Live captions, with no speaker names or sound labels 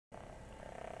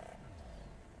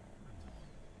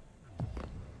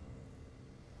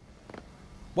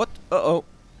What? Uh-oh.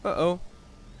 Uh-oh.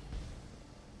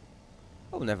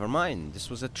 Oh, never mind. This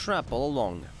was a trap all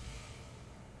along.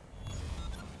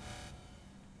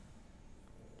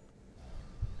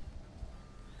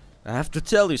 I have to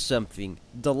tell you something.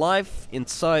 The life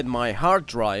inside my hard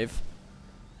drive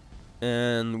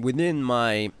and within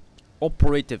my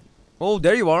operative... Oh,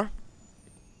 there you are.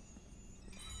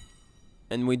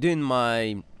 And within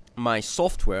my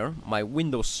software, my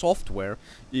Windows software,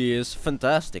 is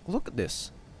fantastic. Look at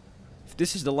this. If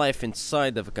this is the life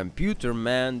inside of a computer,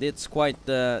 man, it's quite...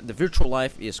 the virtual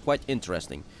life is quite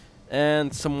interesting.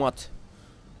 And somewhat...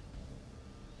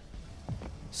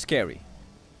 scary.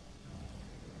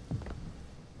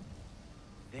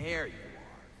 There you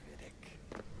are,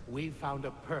 Vidic. We found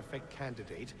a perfect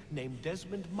candidate named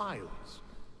Desmond Miles.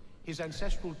 His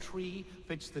ancestral tree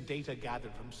fits the data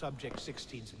gathered from Subject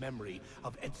 16's memory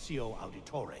of Ezio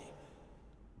Auditore.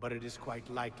 But it is quite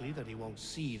likely that he won't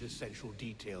see the essential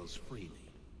details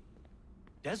freely.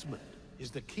 Desmond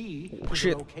is the key to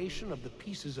the location of the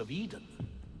pieces of Eden.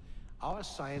 Our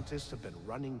scientists have been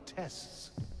running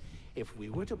tests. If we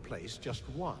were to place just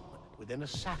one within a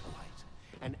satellite,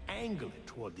 and angle it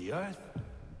toward the Earth,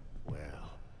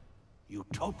 well,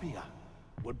 utopia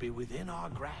would be within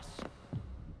our grasp.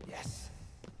 Yes,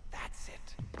 that's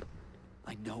it.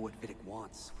 I know what Vidic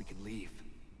wants. We can leave.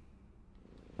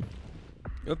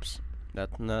 Oops, that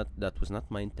was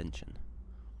not my intention.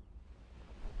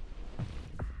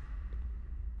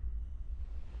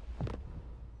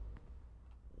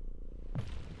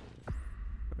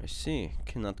 I see,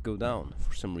 cannot go down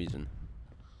for some reason.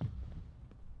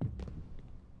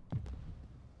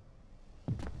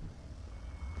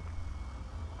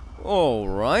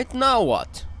 Alright, now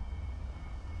what?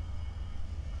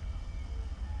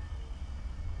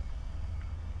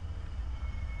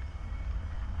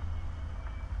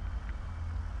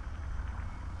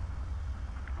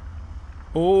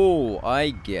 Oh, I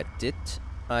get it.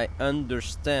 I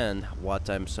understand what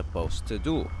I'm supposed to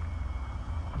do.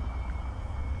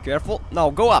 Careful.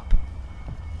 Now go up.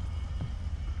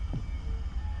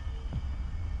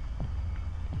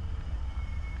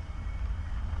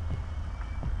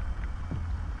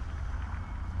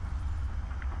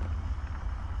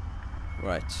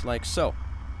 Right, like so.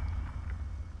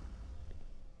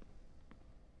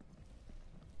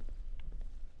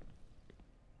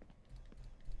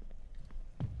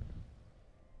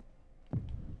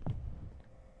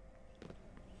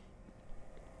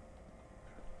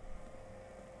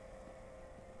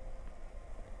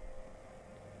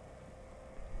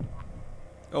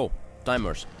 Oh,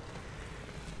 timers.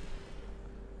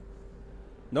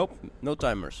 Nope, no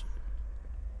timers.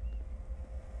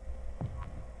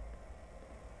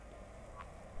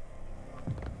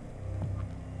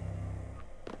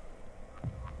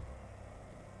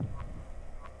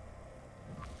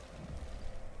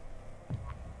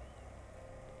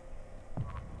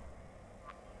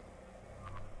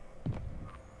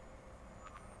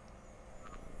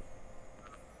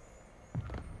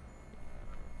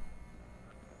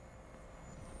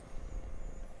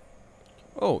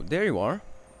 Oh, there you are.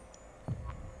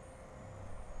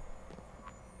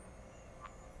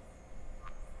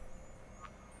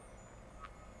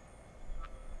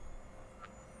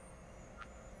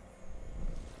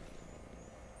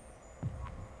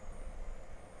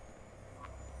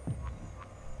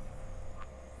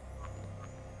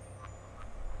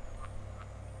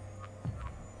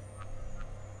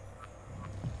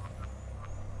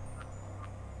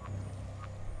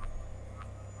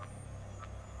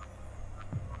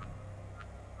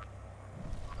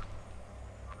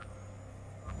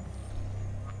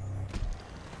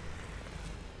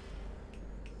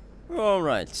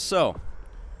 Alright, so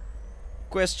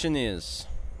question is,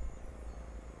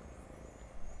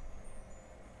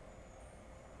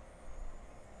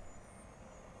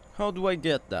 how do I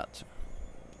get that?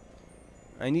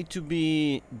 I need to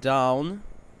be down.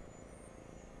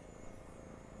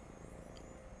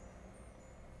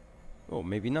 Oh,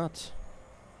 maybe not.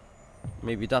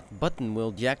 Maybe that button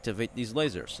will deactivate these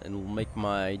lasers and will make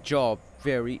my job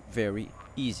very, very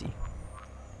easy.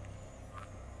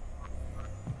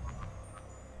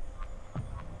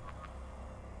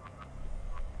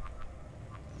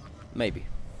 Maybe.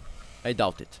 I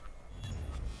doubt it.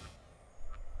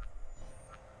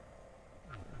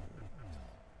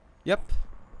 Yep.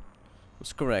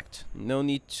 Was correct. No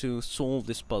need to solve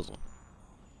this puzzle.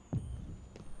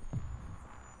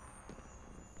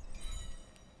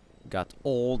 Got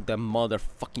all the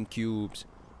motherfucking cubes.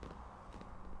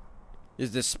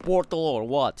 Is this portal or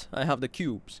what? I have the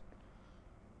cubes.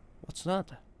 What's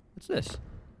that? What's this?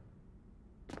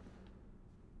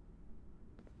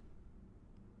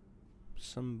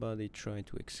 somebody try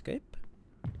to escape?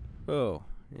 Oh,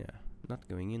 yeah, not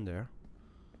going in there.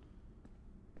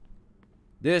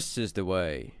 This is the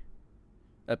way.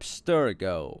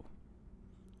 Abstergo.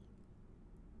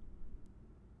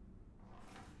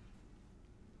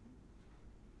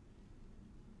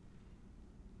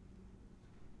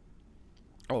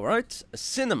 Alright, a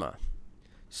cinema.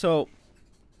 So,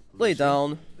 lay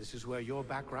down. This is where your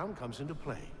background comes into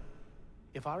play.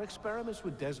 If our experiments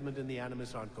with Desmond and the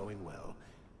Animus aren't going well,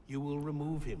 you will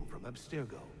remove him from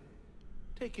Abstergo.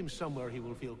 Take him somewhere he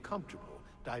will feel comfortable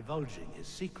divulging his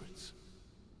secrets.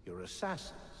 Your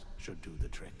assassins should do the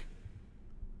trick.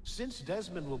 Since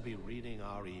Desmond will be reading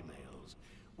our emails,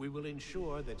 we will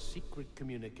ensure that secret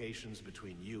communications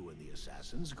between you and the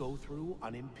assassins go through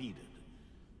unimpeded.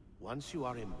 Once you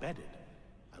are embedded,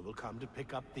 I will come to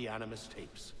pick up the Animus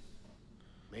tapes.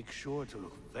 Make sure to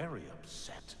look very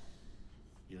upset.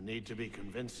 You need to be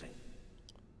convincing.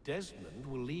 Desmond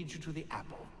will lead you to the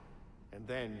apple, and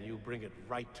then you bring it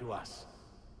right to us.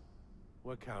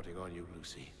 We're counting on you,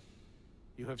 Lucy.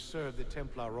 You have served the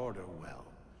Templar Order well,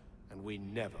 and we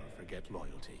never forget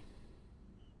loyalty.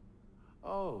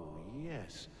 Oh,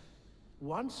 yes.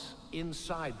 Once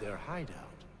inside their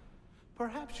hideout,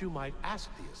 perhaps you might ask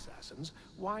the assassins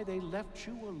why they left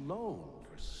you alone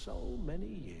for so many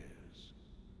years.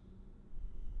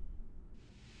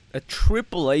 A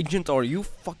triple agent? Are you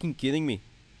fucking kidding me?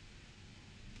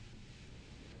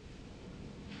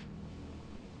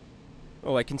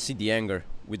 Oh, I can see the anger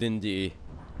within the...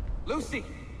 Lucy!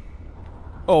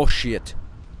 Oh shit.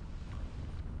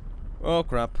 Oh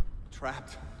crap.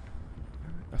 Trapped.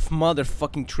 A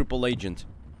motherfucking triple agent.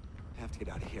 I have to get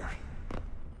out of here.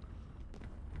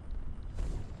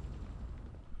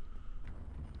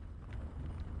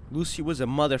 Lucy was a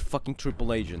motherfucking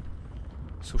triple agent.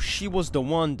 So she was the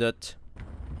one that...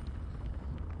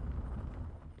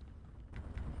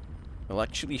 Well,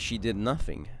 actually she did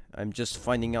nothing. I'm just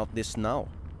finding out this now.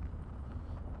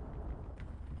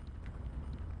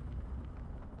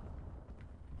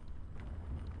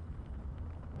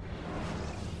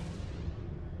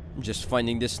 I'm just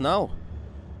finding this now.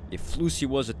 If Lucy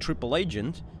was a triple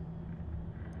agent,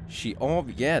 she... Oh,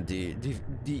 yeah, the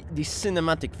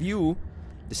cinematic view,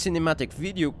 the cinematic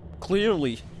video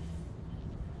clearly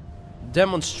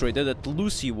demonstrated that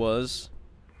Lucy was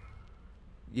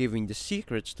giving the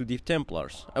secrets to the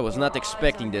Templars. I was not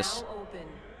expecting this.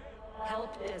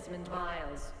 Help Desmond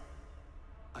Miles.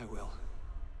 I will.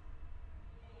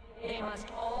 They must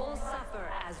all suffer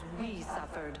as we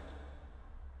suffered.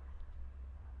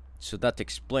 So that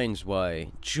explains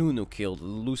why Juno killed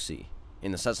Lucy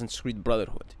in Assassin's Creed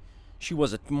Brotherhood. She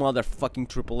was a motherfucking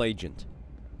triple agent.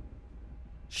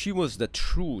 She was the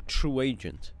true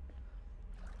agent.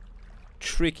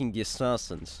 Tricking the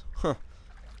assassins. Huh.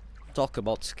 Talk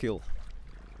about skill.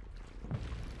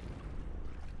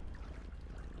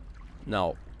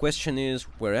 Now, question is,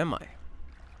 where am I?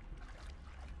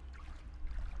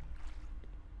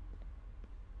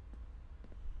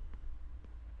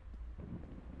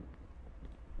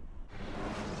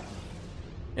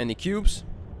 Any cubes?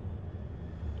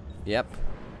 Yep,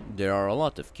 there are a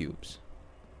lot of cubes.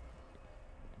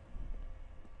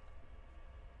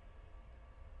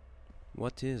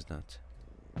 What is that?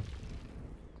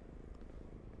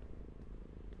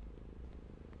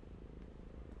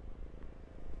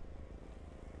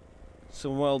 So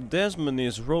while Desmond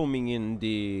is roaming in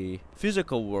the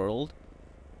physical world,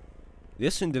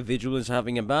 this individual is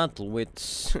having a battle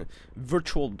with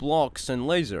virtual blocks and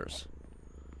lasers.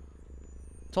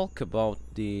 Talk about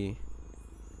the...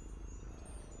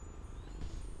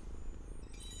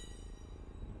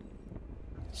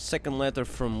 Second letter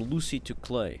from Lucy to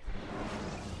Clay.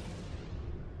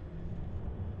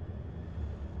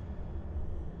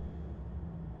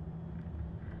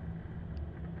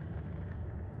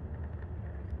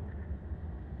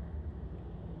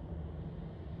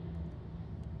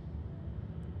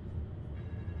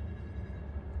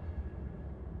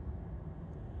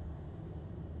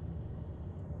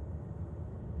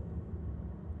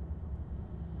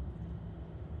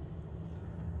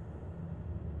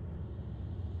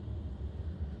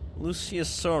 Lucy is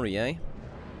sorry, eh?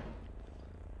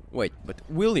 Wait, but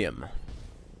William.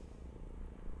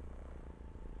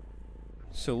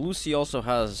 So Lucy also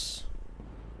has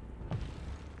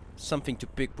something to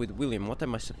pick with William. What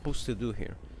am I supposed to do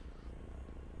here?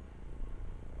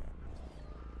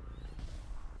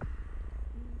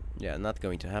 Yeah, not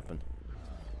going to happen.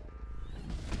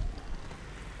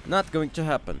 Not going to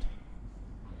happen.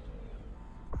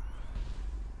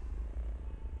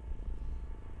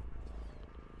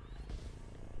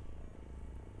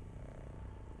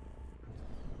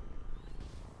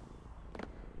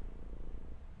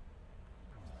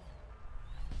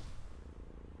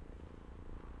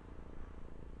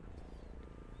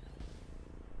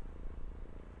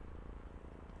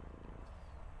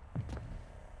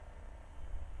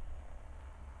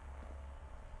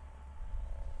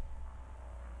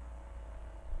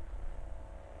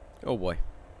 Oh boy.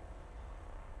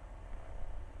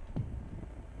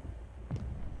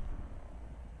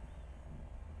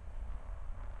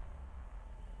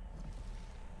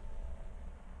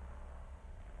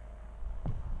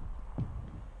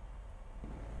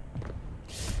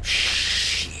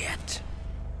 Shit.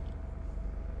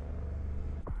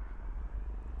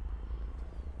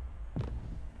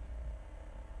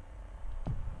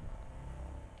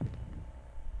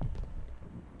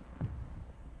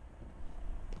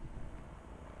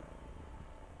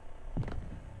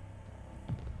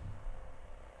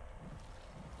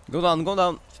 Go down, go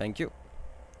down. Thank you.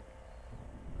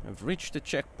 I've reached the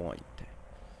checkpoint.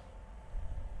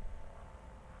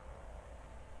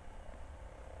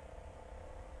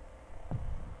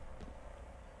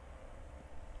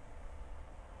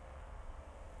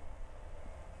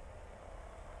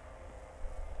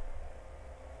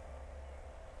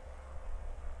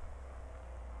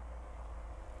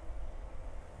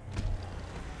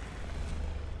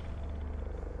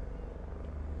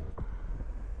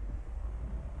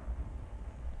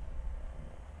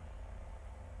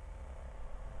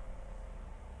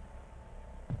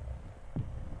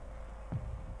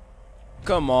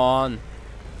 Come on.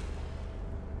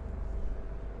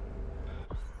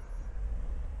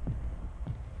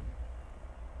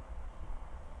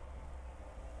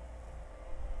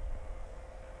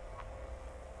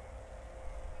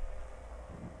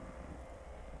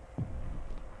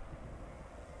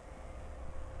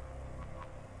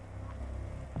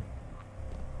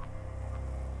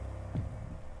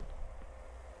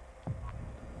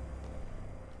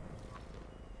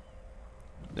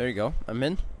 There you go. I'm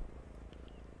in.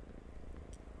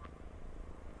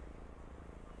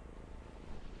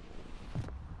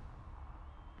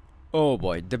 Oh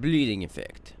boy, the bleeding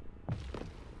effect.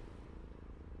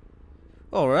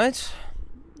 Alright.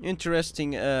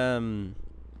 Interesting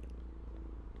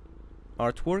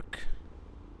artwork.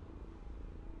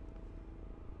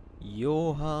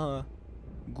 Yoha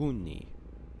Guni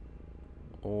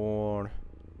or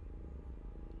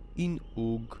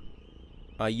Inug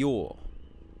Ayo.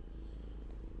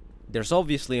 There's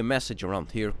obviously a message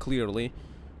around here, clearly.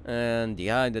 And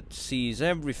the eye that sees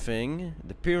everything,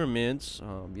 the pyramids,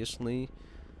 obviously,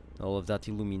 all of that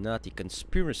Illuminati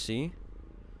conspiracy.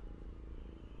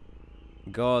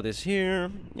 God is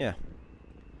here, yeah.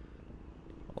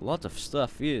 A lot of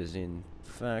stuff is, in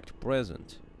fact,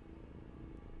 present.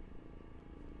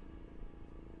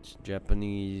 It's a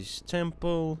Japanese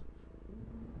temple,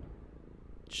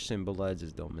 which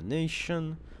symbolizes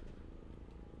domination.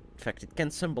 In fact, it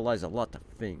can symbolize a lot of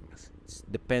things.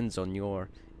 It depends on your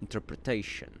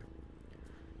interpretation.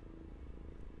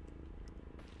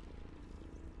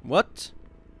 What?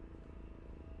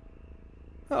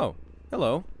 Oh,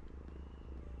 hello.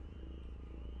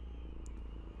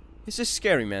 This is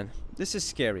scary, man. This is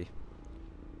scary.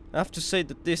 I have to say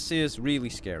that this is really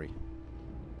scary.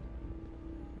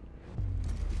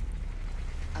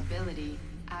 Ability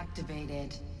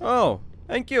activated. Oh,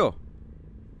 thank you.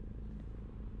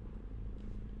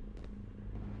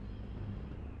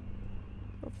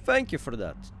 Thank you for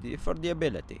that, for the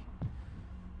ability.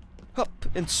 Hop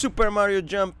and Super Mario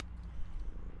jump.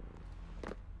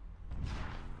 Not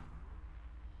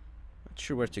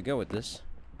sure where to go with this.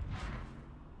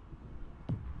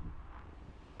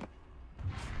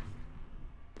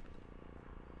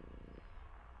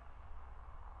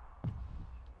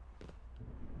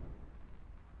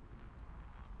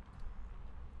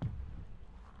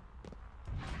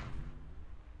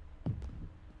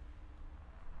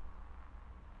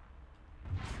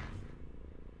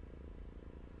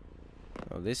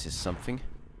 Oh, this is something.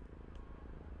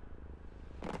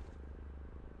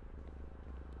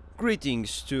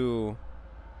 Greetings to...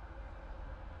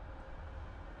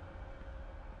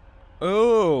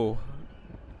 Oh!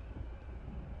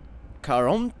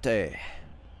 Caronte.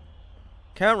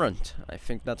 Current, I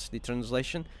think that's the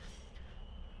translation.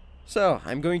 So,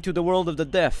 I'm going to the world of the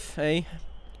deaf, eh?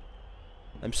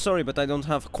 I'm sorry, but I don't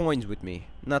have coins with me.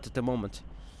 Not at the moment.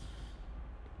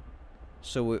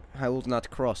 So I will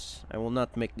not cross. I will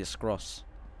not make this cross.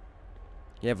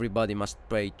 Everybody must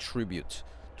pay tribute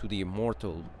to the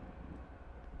immortal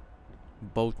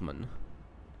boatman,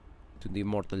 to the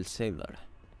immortal sailor.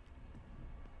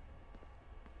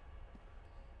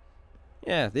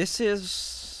 Yeah, this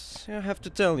is... I have to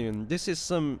tell you, this is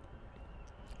some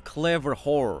clever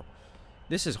horror.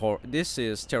 This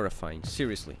is terrifying,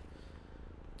 seriously.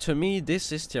 To me,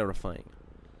 this is terrifying.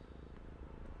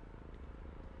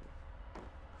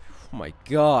 Oh my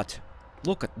god,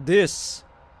 look at this.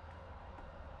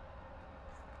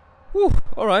 Whew,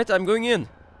 alright, I'm going in.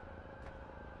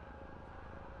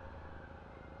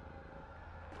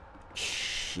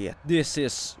 Shit, this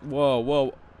is... Whoa,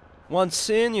 whoa. Once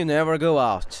in, you never go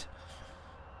out.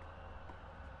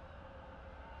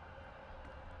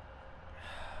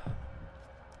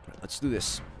 Let's do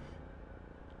this.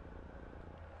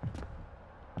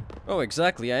 Oh,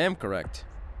 exactly, I am correct.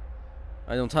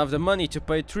 I don't have the money to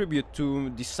pay tribute to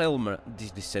the sailor,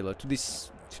 to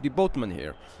the boatman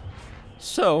here.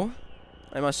 So,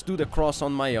 I must do the cross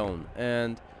on my own,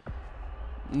 and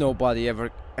nobody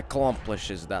ever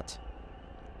accomplishes that.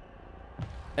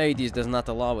 Hades does not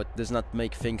allow it, does not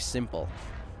make things simple.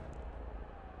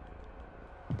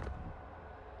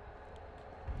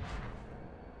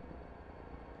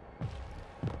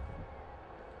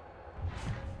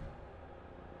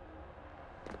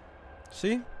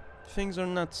 See? Things are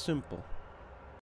not simple.